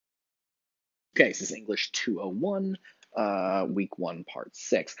Okay, this is English 201, week 1, part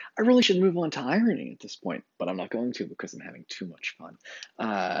 6. I really should move on to irony at this point, but I'm not going to because I'm having too much fun.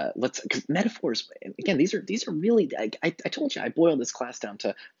 Because metaphors, again, these are really, I told you I boiled this class down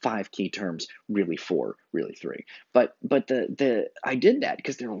to 5 key terms, really 4, really 3. But I did that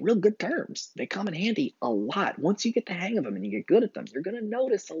because they're real good terms. They come in handy a lot. Once you get the hang of them and you get good at them, you're going to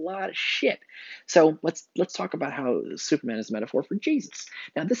notice a lot of shit. So let's talk about how Superman is a metaphor for Jesus.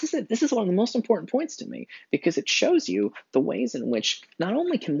 Now, this is one of the most important points to me because it shows you the ways in which not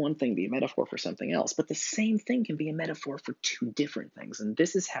only can one thing be a metaphor for something else, but the same thing can be a metaphor for two different things. And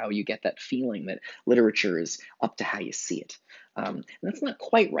this is how you get that feeling that literature is up to how you see it. And that's not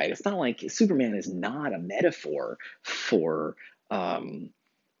quite right. It's not like Superman is not a metaphor for, I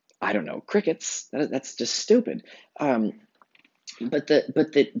don't know, crickets. That's just stupid. Um, but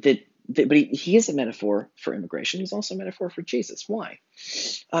he is a metaphor for immigration. He's also a metaphor for Jesus. Why?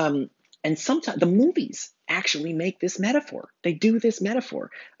 Um, and sometimes the movies actually make this metaphor. They do this metaphor.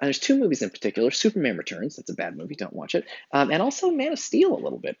 There's two movies in particular: Superman Returns. That's a bad movie. Don't watch it. And also Man of Steel a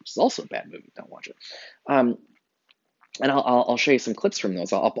little bit, which is also a bad movie. Don't watch it. Um, and I'll show you some clips from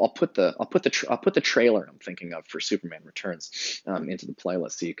those. I'll put the trailer I'm thinking of for Superman Returns into the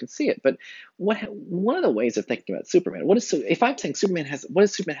playlist so you can see it. But one of the ways of thinking about Superman, if I'm saying what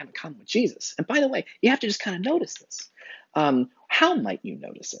does Superman have in common with Jesus? And by the way, you have to just kind of notice this. How might you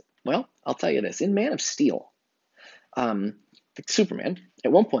notice it? Well, I'll tell you this: in Man of Steel, Superman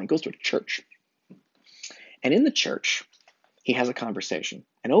at one point goes to a church, and in the church he has a conversation,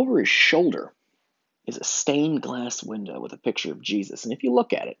 and over his shoulder is a stained glass window with a picture of Jesus. And if you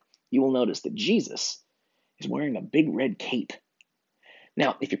look at it, you will notice that Jesus is wearing a big red cape.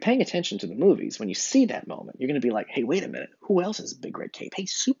 Now, if you're paying attention to the movies, when you see that moment, you're going to be like, hey, wait a minute, who else has a big red cape? Hey,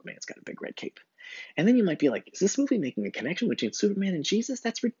 Superman's got a big red cape. And then you might be like, is this movie making a connection between Superman and Jesus?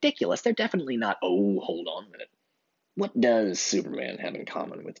 That's ridiculous. They're definitely not. Oh, hold on a minute. What does Superman have in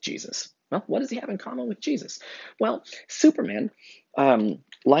common with Jesus? Well, what does he have in common with Jesus? Well, Superman,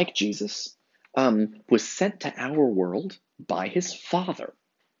 like Jesus, was sent to our world by his father.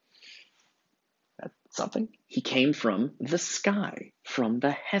 That's something. He came from the sky, from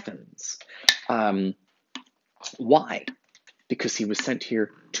the heavens. Um, why? Because he was sent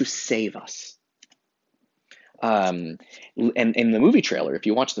here to save us. And in the movie trailer, if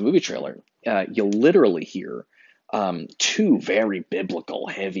you watch the movie trailer, you'll literally hear two very biblical,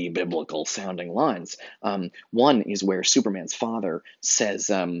 heavy biblical sounding lines. One is where Superman's father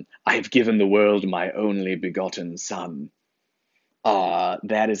says, I have given the world my only begotten son.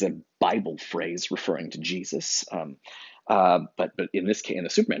 That is a Bible phrase referring to Jesus. But in this case, in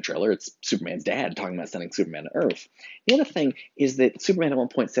the Superman trailer, it's Superman's dad talking about sending Superman to Earth. The other thing is that Superman at one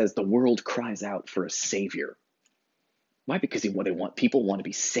point says the world cries out for a savior. Why? Because people want to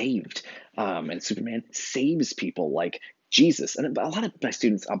be saved, and Superman saves people like Jesus. And a lot of my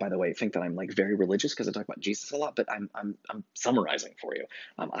students, by the way, think that I'm like very religious because I talk about Jesus a lot. But I'm summarizing for you.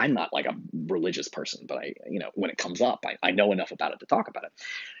 I'm not like a religious person, but when it comes up, I know enough about it to talk about it.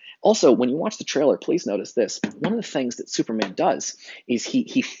 Also, when you watch the trailer, please notice this. One of the things that Superman does is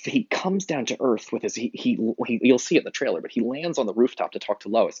he comes down to Earth with his you'll see it in the trailer, but he lands on the rooftop to talk to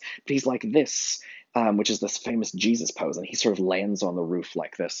Lois. But he's like this, which is this famous Jesus pose, and he sort of lands on the roof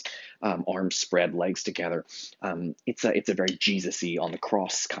like this, arms spread, legs together. It's a very Jesus-y on the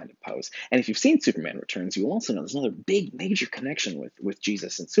cross kind of pose. And if you've seen Superman Returns, you will also know there's another big major connection with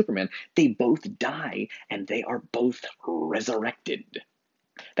Jesus and Superman. They both die, and they are both resurrected.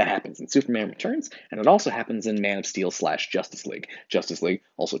 That happens in Superman Returns, and it also happens in Man of Steel / Justice League. Justice League,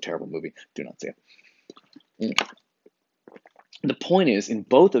 also a terrible movie. Do not see it. The point is, in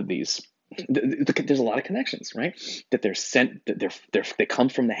both of these, there's a lot of connections, right? That they're sent, that they come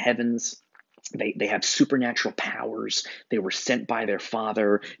from the heavens. They have supernatural powers. They were sent by their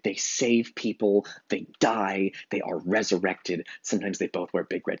father. They save people. They die. They are resurrected. Sometimes they both wear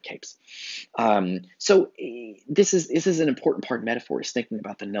big red capes. So this is an important part of metaphor, is thinking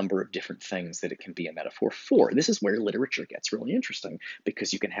about the number of different things that it can be a metaphor for. This is where literature gets really interesting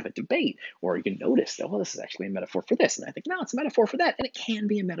because you can have a debate, or you can notice that, well, this is actually a metaphor for this, and I think, no, it's a metaphor for that, and it can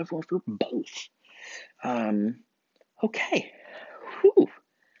be a metaphor for both. Okay. Whew.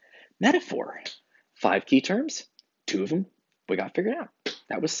 Metaphor. 5 key terms, 2 of them we got figured out.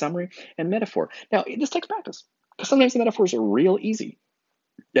 That was summary and metaphor. Now, this takes practice, because sometimes the metaphors are real easy,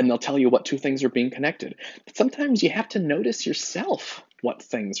 and they'll tell you what 2 things are being connected. But sometimes you have to notice yourself what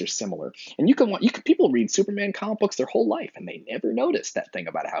things are similar. And people read Superman comic books their whole life, and they never notice that thing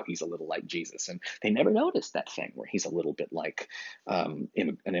about how he's a little like Jesus, and they never notice that thing where he's a little bit like an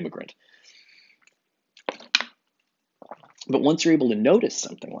immigrant. But once you're able to notice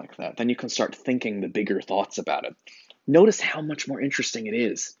something like that, then you can start thinking the bigger thoughts about it. Notice how much more interesting it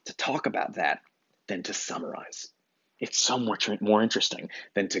is to talk about that than to summarize. It's so much more interesting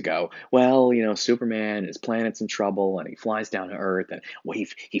than to go, well, Superman, his planet's in trouble, and he flies down to Earth, and well,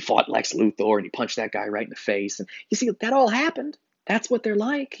 he fought Lex Luthor, and he punched that guy right in the face. And you see, that all happened. That's what they're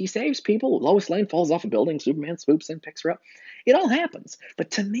like. He saves people. Lois Lane falls off a building. Superman swoops in, picks her up. It all happens.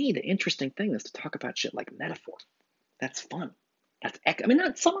 But to me, the interesting thing is to talk about shit like metaphor. That's fun.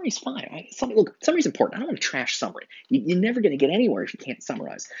 Not summary's fine. Look, summary's important. I don't want to trash summary. You're never going to get anywhere if you can't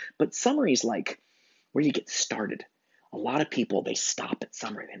summarize. But summary's like where you get started. A lot of people, they stop at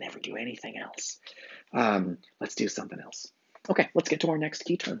summary. They never do anything else. Let's do something else. Okay, let's get to our next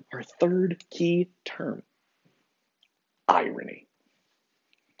key term. Our third key term, irony.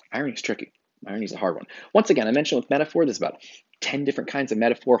 Irony is tricky. Irony is a hard one. Once again, I mentioned with metaphor, there's about 10 different kinds of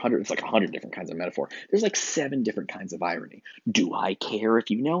metaphor, it's like 100 different kinds of metaphor. There's like 7 different kinds of irony. Do I care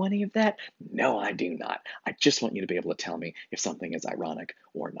if you know any of that? No, I do not. I just want you to be able to tell me if something is ironic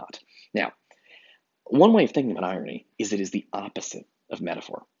or not. Now, one way of thinking about irony is it is the opposite of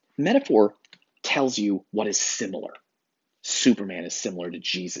metaphor. Metaphor tells you what is similar. Superman is similar to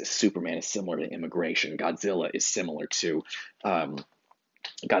Jesus. Superman is similar to immigration. Godzilla is similar to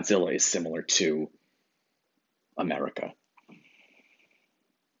America.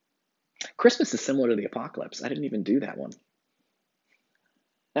 Christmas is similar to the apocalypse. I didn't even do that one.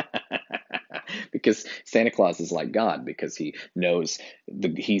 Because Santa Claus is like God, because he knows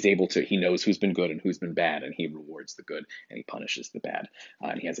he knows who's been good and who's been bad, and he rewards the good and he punishes the bad.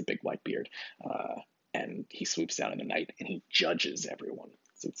 And he has a big white beard, and he swoops down in the night and he judges everyone.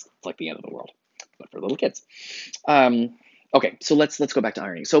 So it's like the end of the world, but for little kids. Okay, so let's go back to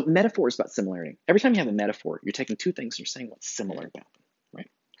irony. So metaphor is about similarity. Every time you have a metaphor, you're taking two things and you're saying what's similar about them,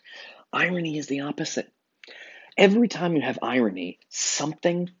 right? Irony is the opposite. Every time you have irony,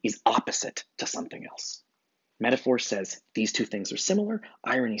 something is opposite to something else. Metaphor says these two things are similar.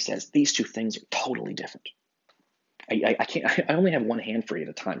 Irony says these two things are totally different. I can't. I only have one hand free at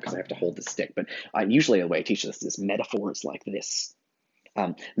a time because I have to hold the stick. But usually the way I teach this is metaphors like this.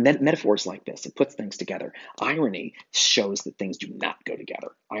 Metaphors like this. It puts things together. Irony shows that things do not go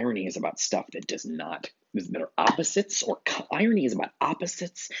together. Irony is about stuff that does not, that are opposites, or irony is about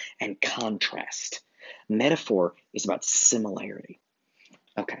opposites and contrast. Metaphor is about similarity.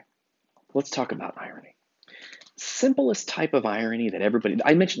 Okay, let's talk about irony. Simplest type of irony that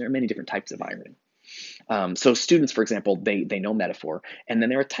I mentioned there are many different types of irony. So students, for example, they know metaphor, and then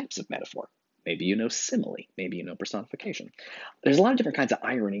there are types of metaphor. Maybe you know simile, maybe you know personification. There's a lot of different kinds of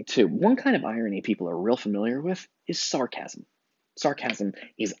irony too. One kind of irony people are real familiar with is sarcasm. Sarcasm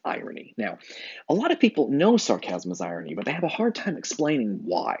is irony. Now, a lot of people know sarcasm is irony, but they have a hard time explaining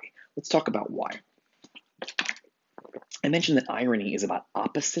why. Let's talk about why. I mentioned that irony is about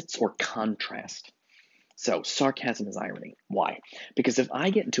opposites or contrast. So sarcasm is irony. Why? Because if I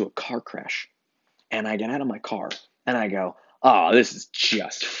get into a car crash and I get out of my car and I go, oh, this is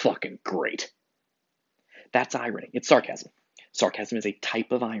just fucking great. That's irony. It's sarcasm. Sarcasm is a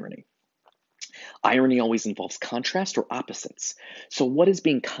type of irony. Irony always involves contrast or opposites. So what is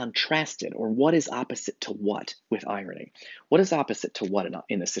being contrasted, or what is opposite to what with irony? What is opposite to what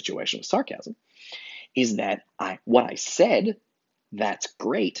in this situation with sarcasm? Is that what I said, that's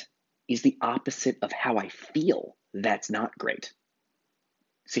great, is the opposite of how I feel, that's not great.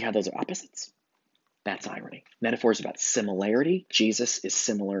 See how those are opposites? That's irony. Metaphor is about similarity. Jesus is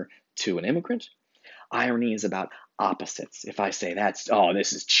similar to an immigrant. Irony is about opposites. If I say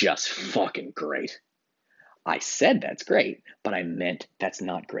this is just fucking great. I said that's great, but I meant that's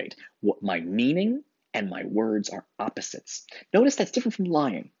not great. What my meaning and my words are opposites. Notice that's different from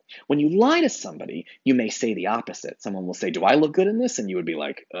lying. When you lie to somebody, you may say the opposite. Someone will say, do I look good in this? And you would be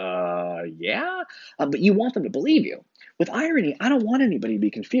like, yeah. But you want them to believe you. With irony, I don't want anybody to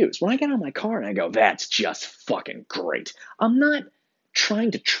be confused. When I get out of my car and I go, that's just fucking great, I'm not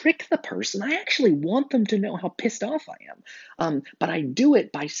trying to trick the person. I actually want them to know how pissed off I am. But I do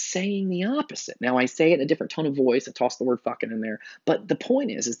it by saying the opposite. Now, I say it in a different tone of voice. I toss the word fucking in there. But the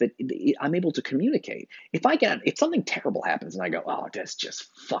point is that I'm able to communicate. If something terrible happens and I go, oh, that's just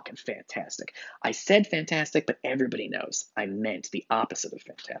fucking fantastic. I said fantastic, but everybody knows I meant the opposite of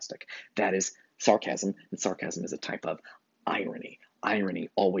fantastic. That is sarcasm, and sarcasm is a type of irony. Irony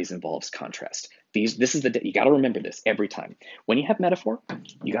always involves contrast. You got to remember this every time. When you have metaphor,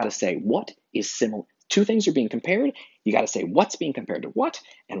 you got to say what is similar. Two things are being compared. You got to say what's being compared to what,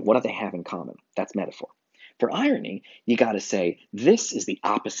 and what do they have in common. That's metaphor. For irony, you got to say this is the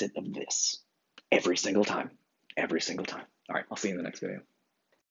opposite of this. Every single time. Every single time. All right, I'll see you in the next video.